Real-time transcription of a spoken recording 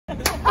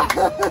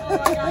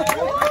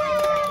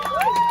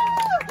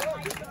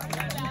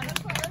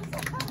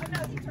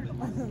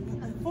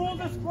Full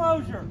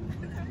disclosure,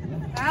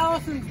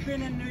 Allison's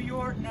been in New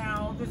York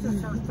now, this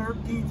is her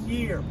 13th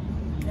year.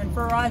 And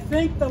for I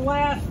think the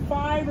last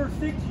 5 or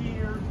 6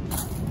 years,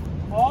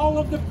 all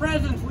of the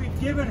presents we've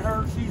given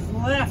her, she's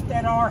left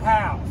at our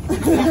house.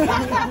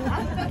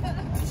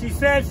 She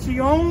says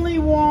she only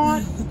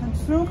wants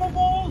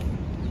consumables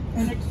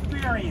and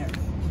experience.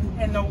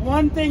 And the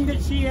one thing that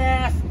she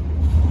asked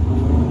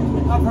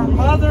of her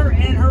mother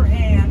and her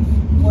aunt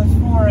was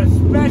for a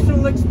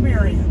special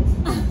experience.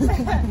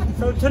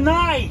 So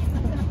tonight,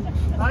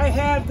 I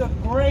have the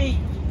great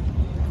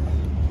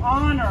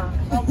honor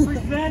of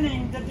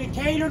presenting the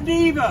Decatur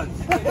Divas.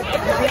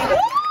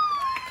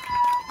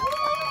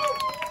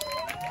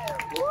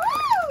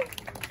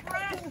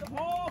 Fresh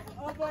off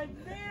of a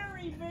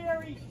very,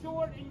 very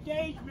short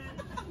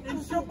engagement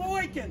in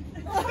Sheboygan.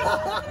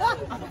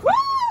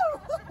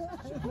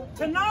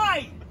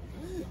 Tonight,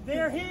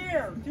 they're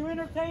here to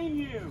entertain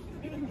you.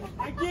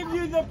 I give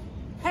you the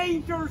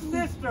Painter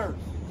Sisters.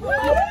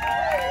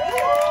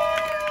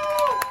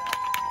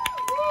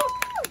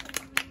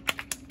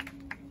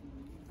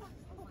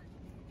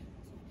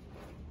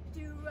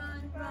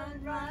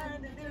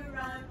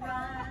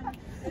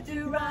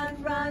 Do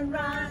run, run,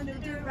 run,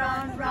 do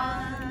run,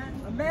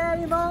 run. I met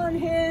him on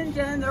Hinge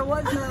and there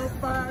was no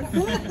fuss.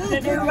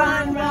 Do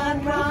run,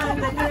 run, run,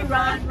 do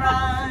run,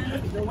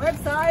 run. The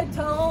website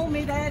told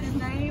me that his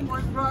name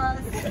was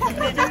Russ. Do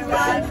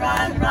run,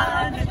 run,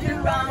 run, do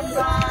run,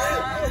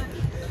 run.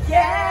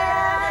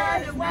 Yeah,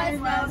 his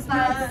name was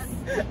Russ.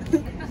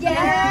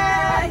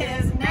 Yeah,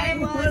 his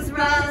name was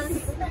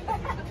Russ.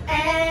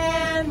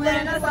 And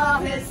when I saw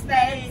his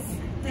face,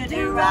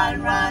 do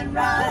run, run,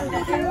 run,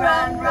 do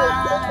run,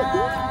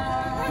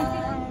 run.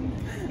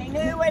 He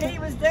knew what he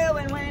was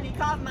doing when he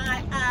caught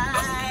my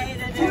eye.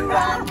 Do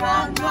run,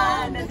 run,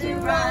 run, do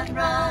run,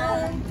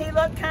 run. He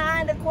looked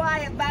kind of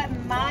quiet, but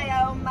my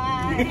oh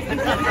my. Do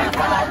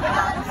run,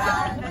 run,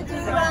 run, do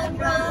run,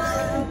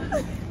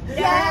 run.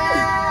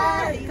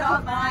 Yeah, he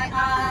caught my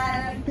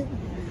eye.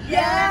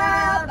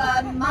 Yeah,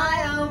 but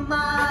my oh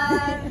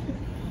my.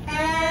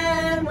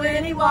 And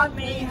when he walked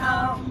me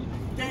home,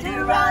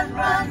 do run,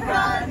 run,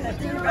 run,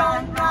 do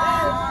run,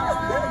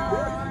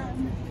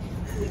 run.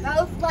 We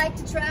both like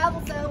to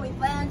travel, so we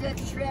planned a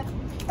trip.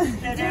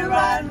 Do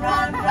run,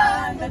 run,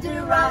 run,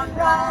 do run,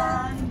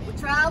 run. We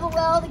travel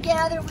well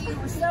together, we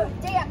were so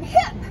damn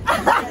hip. Do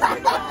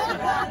run,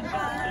 run,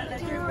 run,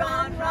 do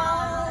run,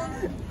 run.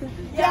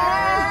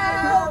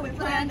 Yeah, we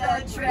planned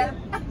a trip.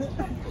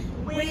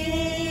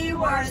 We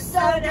were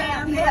so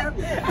damn hip.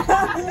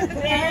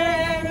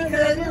 And he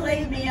couldn't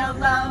leave me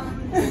alone.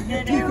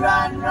 Do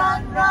run,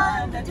 run,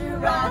 run, do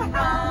run,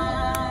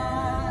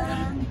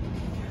 run.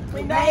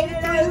 We made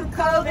it through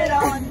COVID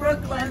on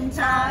Brooklyn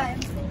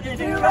times.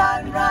 Do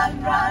run,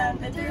 run, run,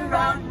 do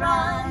run,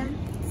 run.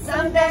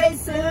 Someday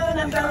soon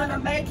I'm gonna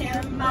make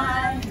him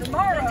mine.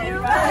 Tomorrow. Do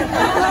run,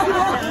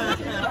 run,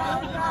 do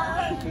run,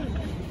 run.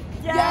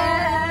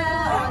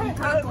 Yeah, on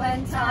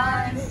Brooklyn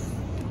times.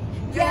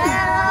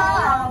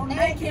 Yeah, I'll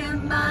make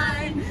him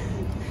mine.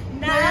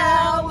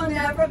 Now we'll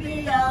never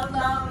be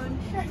alone.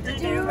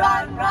 Do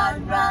run,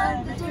 run,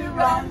 run, do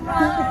run,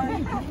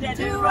 run.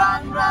 Do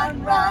run,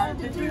 run, run,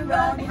 do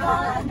run,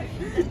 run.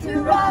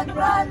 Do run,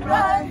 run,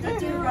 run,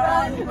 do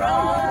run,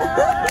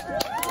 run.